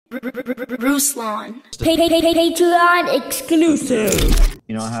Ruslan. Patreon exclusive.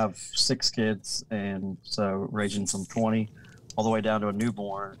 You know, I have 6 kids, and so ranging from 20 all the way down to a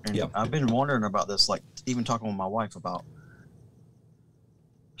newborn. And Yep. I've been wondering about this, like even talking with my wife about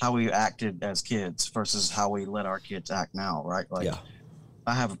how we acted as kids versus how we let our kids act now, right? Like, Yeah.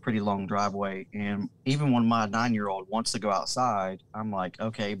 I have a pretty long driveway, and even when my 9-year-old wants to go outside, I'm like,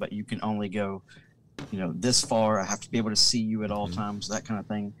 okay, but you can only go, you know, this far. I have to be able to see you at all times, that kind of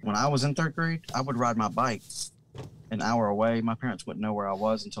thing. When I was in 3rd grade, I would ride my bike an hour away. My parents wouldn't know where I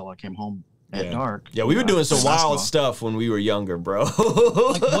was until I came home at dark. Yeah, we were doing some Basketball. wild stuff when we were younger, bro.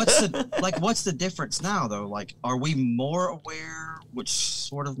 What's the difference now, though? Like, are we more aware, which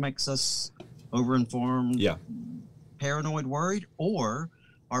sort of makes us overinformed, paranoid, worried, or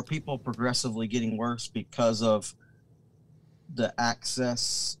are people progressively getting worse because of the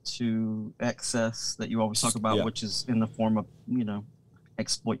access to excess that you always talk about, which is in the form of, you know,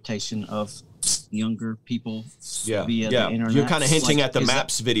 exploitation of younger people via the internet? You're kind of hinting at the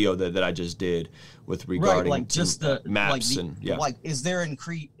maps video that I just did with regarding like just the maps like is there an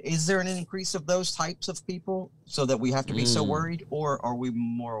increase of those types of people so that we have to be so worried, or are we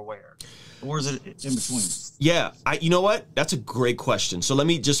more aware, or is it in between? Yeah, you know what? That's a great question. So let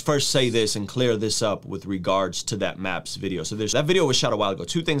me just first say this and clear this up with regards to that maps video. So that video was shot a while ago.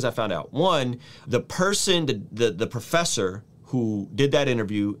 2 things I found out. One, the person, the professor who did that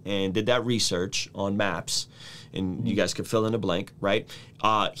interview and did that research on maps, and you guys could fill in the blank, right?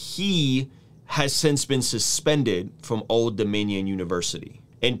 He has since been suspended from Old Dominion University.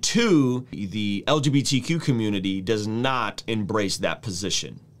 And 2, the LGBTQ community does not embrace that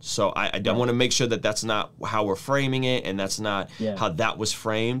position. So I want to make sure that that's not how we're framing it, and that's not how that was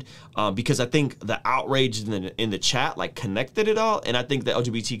framed, because I think the outrage in the chat like connected it all, and I think the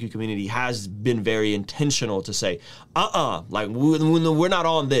LGBTQ community has been very intentional to say, like we're not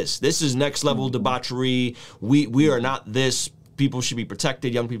on this. This is next level debauchery. We are not this. People should be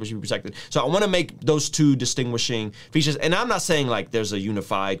protected. Young people should be protected. So I want to make those 2 distinguishing features. And I'm not saying like there's a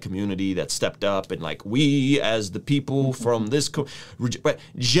unified community that stepped up and like we as the people from this, but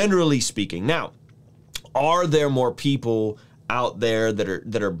generally speaking. Now, are there more people out there that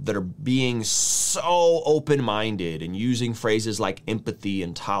are being so open-minded and using phrases like empathy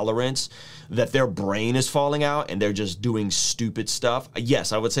and tolerance that their brain is falling out and they're just doing stupid stuff?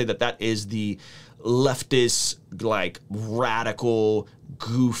 Yes, I would say that is the leftist, like radical,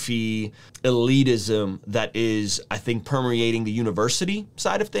 goofy elitism that is, I think, permeating the university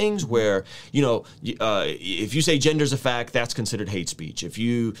side of things, where, you know, if you say gender's a fact, that's considered hate speech. If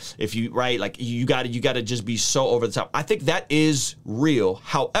you right, like you got to just be so over the top. I think that is real.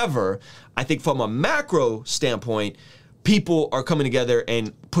 However, I think from a macro standpoint, people are coming together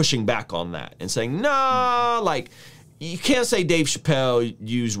and pushing back on that and saying, nah, like, you can't say Dave Chappelle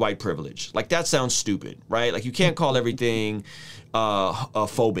used white privilege. Like, that sounds stupid, right? Like, you can't call everything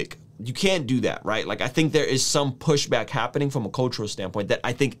phobic. You can't do that, right? Like, I think there is some pushback happening from a cultural standpoint that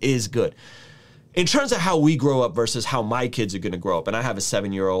I think is good. In terms of how we grow up versus how my kids are going to grow up, and I have a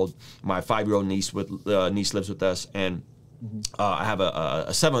 7-year-old, my 5-year-old niece lives with us, and I have a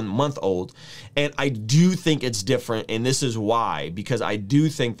 7-month-old, and I do think it's different, and this is why, because I do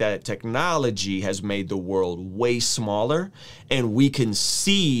think that technology has made the world way smaller, and we can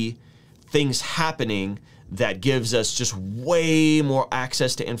see things happening that gives us just way more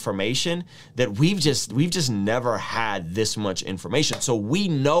access to information that we've just never had this much information. So we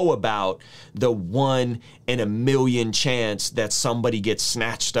know about the 1 in a million chance that somebody gets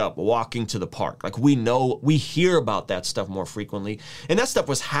snatched up walking to the park. Like, we hear about that stuff more frequently, and that stuff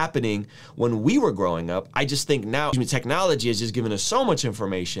was happening when we were growing up. I just think now technology has just given us so much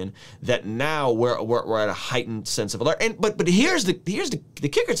information that now we're at a heightened sense of alert. And but here's the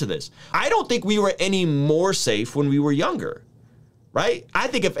kicker to this. I don't think we were any more safe when we were younger, right? I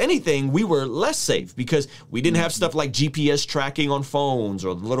think if anything, we were less safe because we didn't have stuff like GPS tracking on phones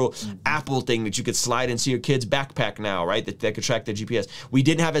or the little Apple thing that you could slide into your kid's backpack now, right? That could track their GPS. We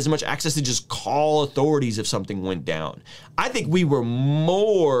didn't have as much access to just call authorities if something went down. I think we were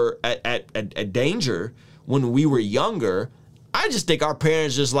more at danger when we were younger. I just think our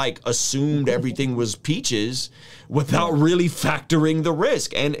parents just like assumed everything was peaches without really factoring the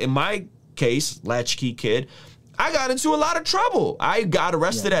risk. And in my case, latchkey kid, I got into a lot of trouble. I got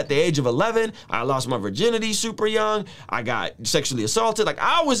arrested at the age of 11. I lost my virginity super young. I got sexually assaulted. Like,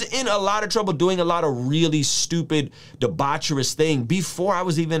 I was in a lot of trouble doing a lot of really stupid, debaucherous thing before I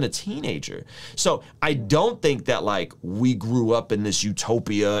was even a teenager. So I don't think that, like, we grew up in this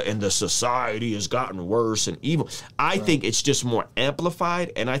utopia and the society has gotten worse and evil. I think it's just more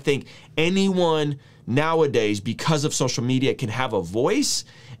amplified, and I think anyone nowadays, because of social media, can have a voice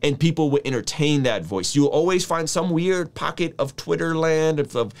and people would entertain that voice. You'll always find some weird pocket of Twitter land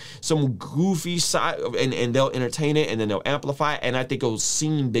of some goofy side, and they'll entertain it, and then they'll amplify it, and I think it'll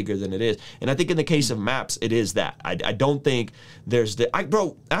seem bigger than it is. And I think in the case of Maps, it is that. I don't think there's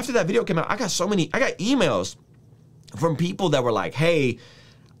bro, after that video came out, I got emails from people that were like, hey,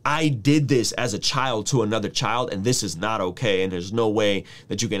 I did this as a child to another child, and this is not okay, and there's no way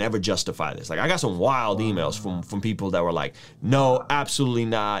that you can ever justify this. Like, I got some wild emails from people that were like, no, absolutely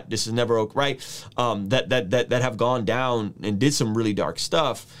not. This is never okay, right? That have gone down and did some really dark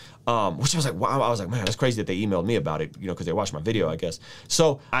stuff. Which I was like, wow, I was like, man, that's crazy that they emailed me about it, because they watched my video, I guess.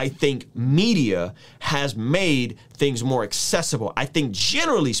 So I think media has made things more accessible. I think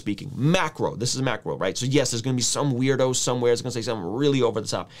generally speaking, this is macro, right? So yes, there's going to be some weirdo somewhere that's going to say something really over the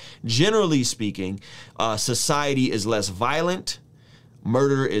top. Generally speaking, society is less violent,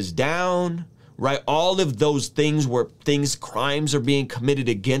 murder is down, right? All of those things where crimes are being committed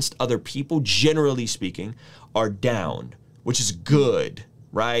against other people, generally speaking, are down, which is good.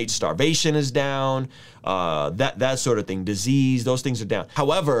 Right? Starvation is down, that sort of thing. Disease, those things are down.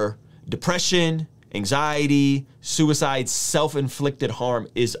 However, depression, anxiety, suicide, self-inflicted harm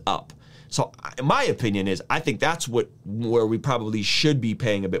is up. So my opinion is, I think that's where we probably should be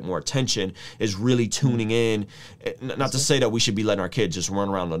paying a bit more attention, is really tuning in. Not to say that we should be letting our kids just run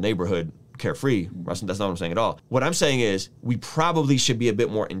around the neighborhood carefree. That's not what I'm saying at all. What I'm saying is, we probably should be a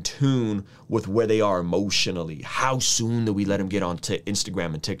bit more in tune with where they are emotionally. How soon do we let them get on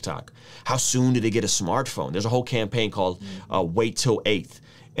Instagram and TikTok? How soon do they get a smartphone? There's a whole campaign called Wait Till 8th,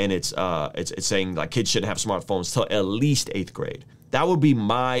 and it's saying like kids shouldn't have smartphones till at least 8th grade. That would be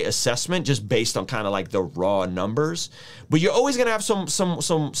my assessment, just based on kind of like the raw numbers. But you're always gonna have some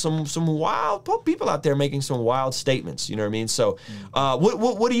wild people out there making some wild statements. You know what I mean? So,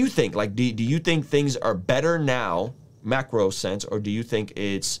 what do you think? Like, do you think things are better now, macro sense, or do you think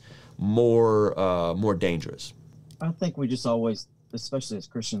it's more dangerous? I think we just always, especially as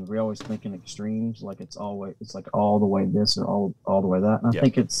Christians, we always think in extremes. Like it's like all the way this or all the way that. And I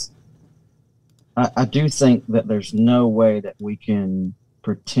think I do think that there's no way that we can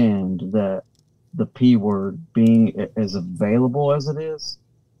pretend that the P word, being as available as it is,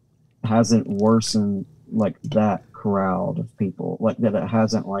 hasn't worsened like that crowd of people, like that it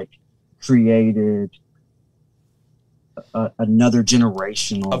hasn't like created another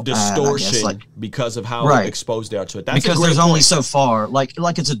generational of distortion because of how exposed they are to it. That's because there's only so far, like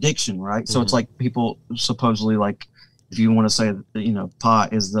it's addiction, right? So it's like people supposedly, like, if you want to say,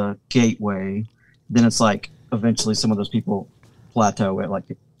 pot is the gateway, then it's like eventually some of those people plateau at like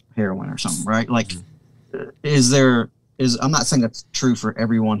heroin or something, right? Like, I'm not saying that's true for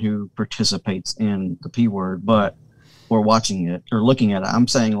everyone who participates in the P word, but or watching it or looking at it. I'm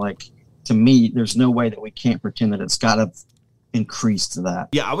saying, like, to me, there's no way that we can't pretend that it's got to increase to that.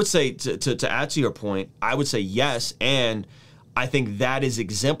 Yeah, I would say to add to your point, I would say yes, and I think that is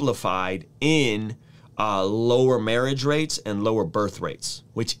exemplified in lower marriage rates and lower birth rates,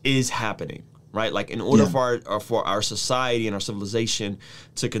 which is happening. Right? Like, in order for our society and our civilization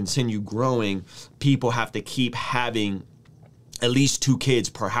to continue growing, people have to keep having at least 2 kids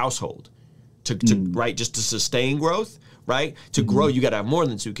per household to right, just to sustain growth, right? To grow, you got to have more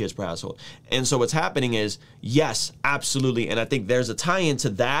than 2 kids per household. And so what's happening is, yes, absolutely. And I think there's a tie-in to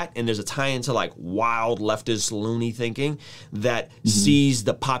that, and there's a tie-in to like wild leftist loony thinking that sees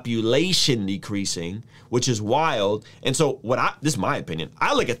the population decreasing, which is wild. And so this is my opinion.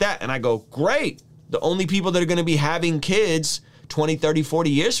 I look at that and I go, great. The only people that are going to be having kids 20, 30, 40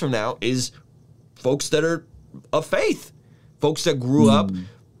 years from now is folks that are of faith, folks that grew up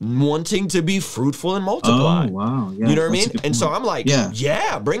wanting to be fruitful and multiply. Oh, wow. Yeah, you know what I mean? And so I'm like,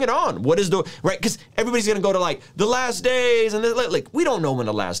 yeah, bring it on. What is right? Because everybody's going to go to like the last days, and like, we don't know when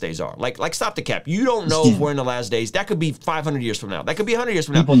the last days are. Like stop the cap. You don't know if we're in the last days. That could be 500 years from now. That could be 100 years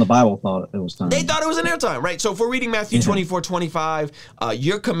from now. People in the Bible thought it was time. They thought it was in their time, right? So if we're reading Matthew 24:25,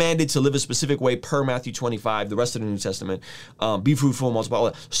 you're commanded to live a specific way per Matthew 25, the rest of the New Testament. Be fruitful, multiply, all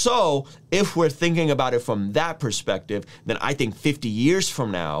that. So if we're thinking about it from that perspective, then I think 50 years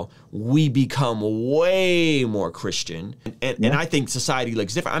from now, we become way more Christian, and I think society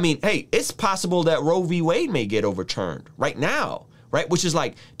looks different. I mean, hey, it's possible that Roe v. Wade may get overturned right now, right? Which is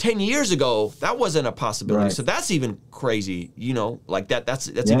like 10 years ago, that wasn't a possibility. Right. So that's even crazy, like that's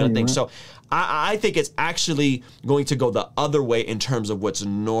even a thing. Right. So I think it's actually going to go the other way in terms of what's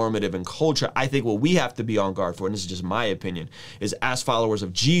normative in culture. I think what we have to be on guard for, and this is just my opinion, is as followers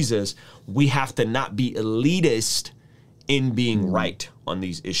of Jesus, we have to not be elitist in being right on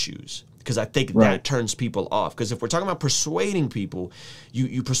these issues. because I think that turns people off. Because if we're talking about persuading people,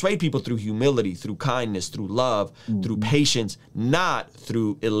 you persuade people through humility, through kindness, through love, through patience, not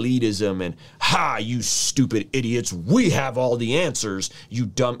through elitism and, you stupid idiots, we have all the answers, you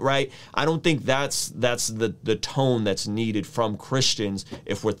dumb, right? I don't think that's the tone that's needed from Christians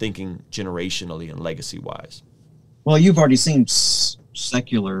if we're thinking generationally and legacy-wise. Well, you've already seen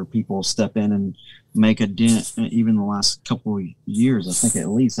secular people step in and make a dent, even the last couple of years. I think at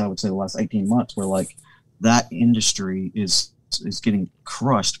least I would say the last 18 months, where like that industry is getting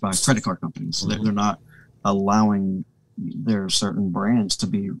crushed by credit card companies. They're not allowing their certain brands to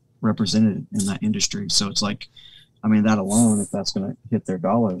be represented in that industry. So it's like, I mean, that alone, if that's going to hit their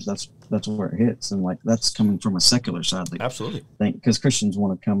dollars, that's where it hits. And like, that's coming from a secular side. Like, absolutely. Because Christians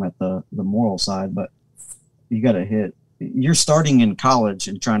want to come at the moral side, but you got to hit, you're starting in college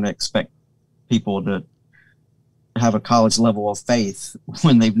and trying to expect people to have a college level of faith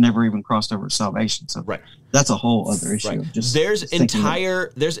when they've never even crossed over to salvation. So that's a whole other issue. Right. There's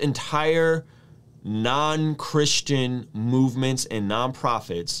entire non-Christian movements and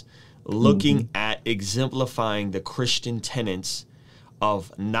nonprofits looking at exemplifying the Christian tenets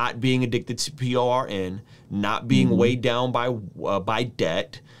of not being addicted to PORN, not being weighed down by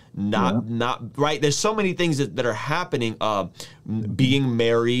debt, not right. There's so many things that are happening. Being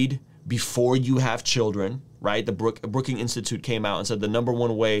married before you have children, right? The Brookings Institute came out and said the number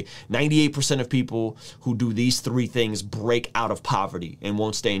one way, 98% of people who do these three things break out of poverty and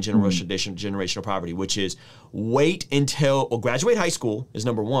won't stay in generational poverty, which is wait until, or graduate high school is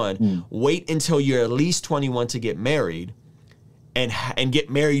number one, wait until you're at least 21 to get married and get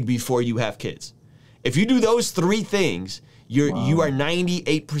married before you have kids. If you do those three things, you are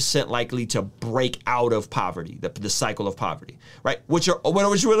 98% likely to break out of poverty, the cycle of poverty, right? Which are all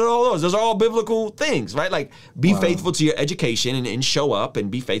those? Those are all biblical things, right? Like be faithful to your education and show up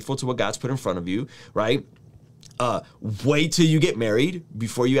and be faithful to what God's put in front of you, right? Wait till you get married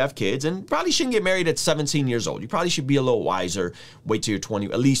before you have kids, and probably shouldn't get married at 17 years old. You probably should be a little wiser. Wait till you're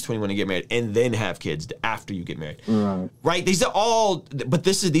 20, at least 21 to get married, and then have kids after you get married. Right? These are all, but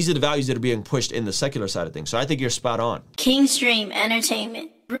these are the values that are being pushed in the secular side of things. So I think you're spot on. Kingstream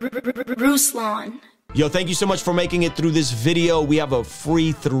Entertainment, Ruslan. Yo, thank you so much for making it through this video. We have a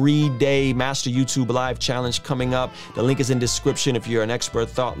free 3-day Master YouTube Live Challenge coming up. The link is in description. If you're an expert,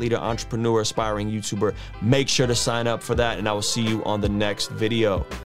 thought leader, entrepreneur, aspiring YouTuber, make sure to sign up for that, and I will see you on the next video.